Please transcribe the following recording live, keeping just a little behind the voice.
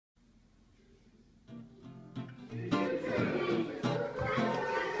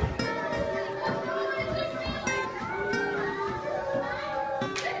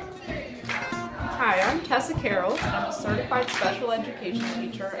Tessa Carroll, and I'm a certified special education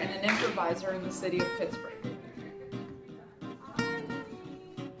teacher and an improviser in the city of Pittsburgh.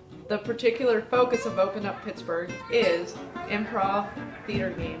 The particular focus of Open Up Pittsburgh is improv, theater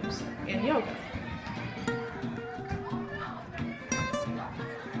games, and yoga.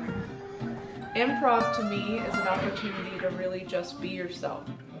 Improv to me is an opportunity to really just be yourself.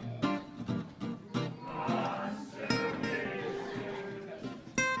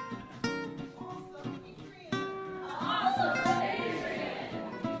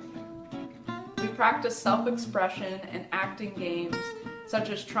 We practice self-expression and acting games, such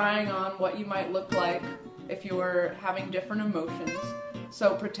as trying on what you might look like if you were having different emotions.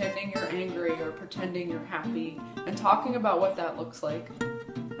 So pretending you're angry or pretending you're happy and talking about what that looks like.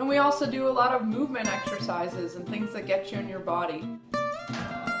 And we also do a lot of movement exercises and things that get you in your body.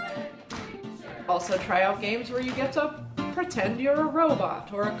 Also try out games where you get to pretend you're a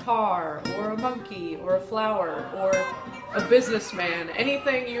robot or a car or a monkey or a flower or a businessman.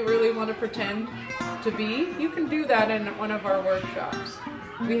 Anything you really want to pretend to be, you can do that in one of our workshops.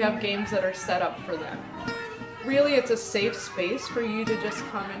 We have games that are set up for them. Really, it's a safe space for you to just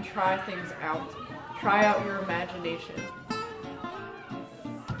come and try things out. Try out your imagination.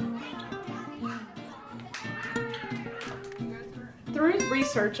 Through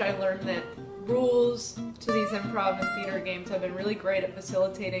research, I learned that rules to these improv and theater games have been really great at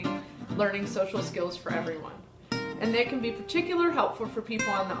facilitating learning social skills for everyone. And they can be particularly helpful for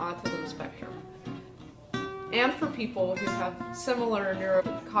people on the autism spectrum and for people who have similar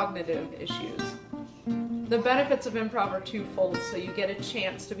neurocognitive issues. The benefits of improv are twofold, so you get a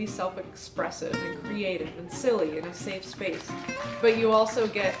chance to be self-expressive and creative and silly in a safe space, but you also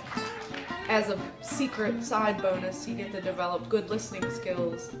get, as a secret side bonus, you get to develop good listening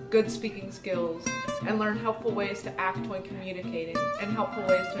skills, good speaking skills, and learn helpful ways to act when communicating, and helpful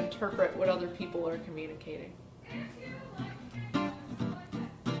ways to interpret what other people are communicating.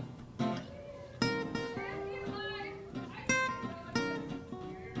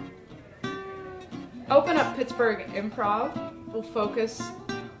 Open Up Pittsburgh Improv will focus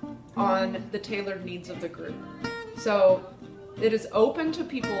on the tailored needs of the group. So it is open to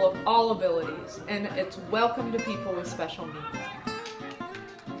people of all abilities, and it's welcome to people with special needs.